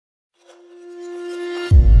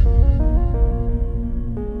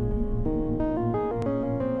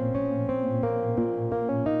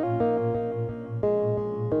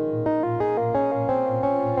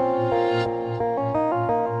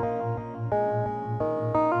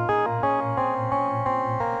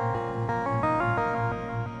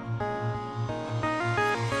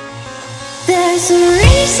a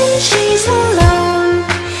reason she's alone.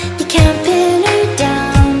 You can't pin her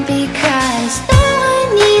down because no one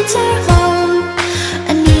needs her home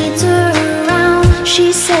and needs her around.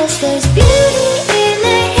 She says there's beauty in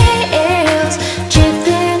the hills, drip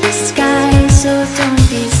in the sky. So don't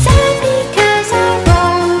be sad because I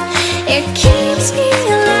won't. It keeps me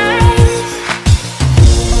alive.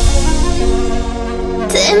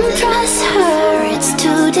 To impress her, it's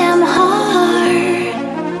too damn hard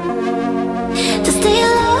to stay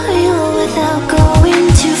loyal without going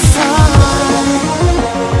too far.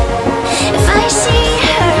 If I see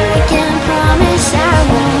her again, promise I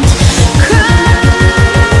won't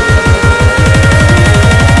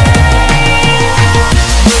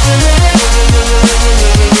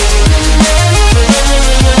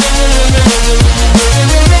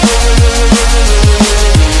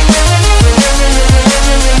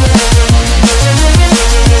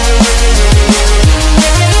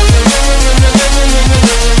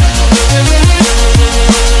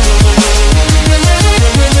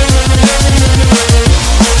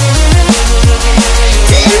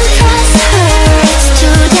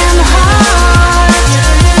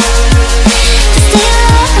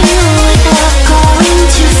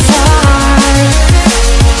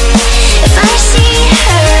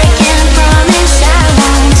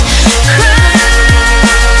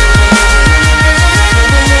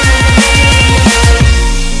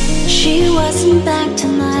back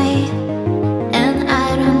tonight. And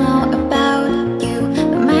I don't know about you,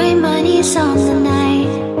 but my money's on the night.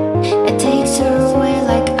 It takes her away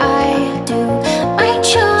like I do. My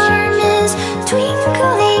charm is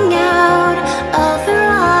twinkling out of her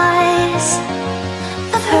eyes,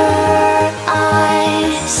 of her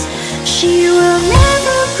eyes. She will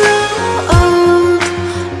never grow old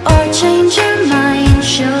or change her mind.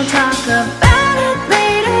 She'll talk about it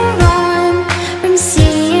later on from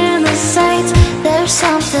seeing the sights. There's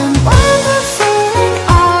something wonderful and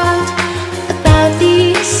odd about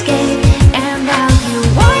the escape and how you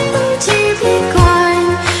want them to be gone.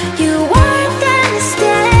 You want them to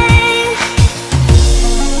stay,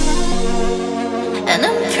 and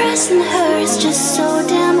impressing her is just so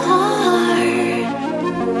damn hard.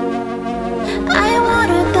 I want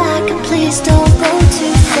her back, and please don't go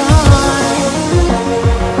too far.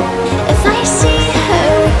 If I see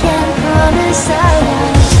her again, promise I won't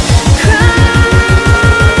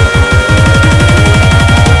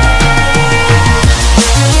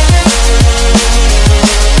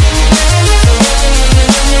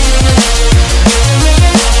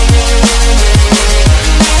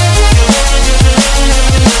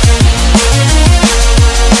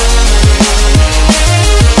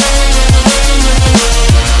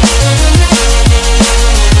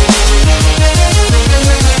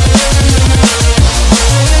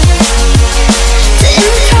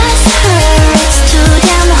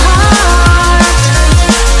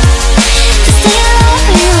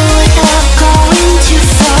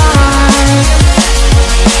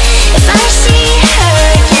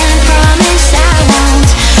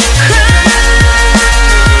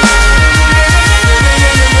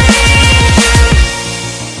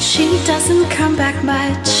come back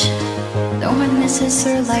much. No one misses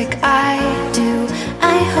her like I do.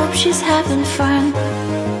 I hope she's having fun,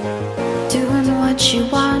 doing what she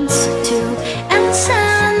wants to, and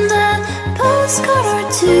send a postcard or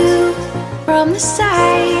two from the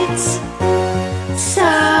sights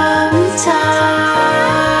sometime.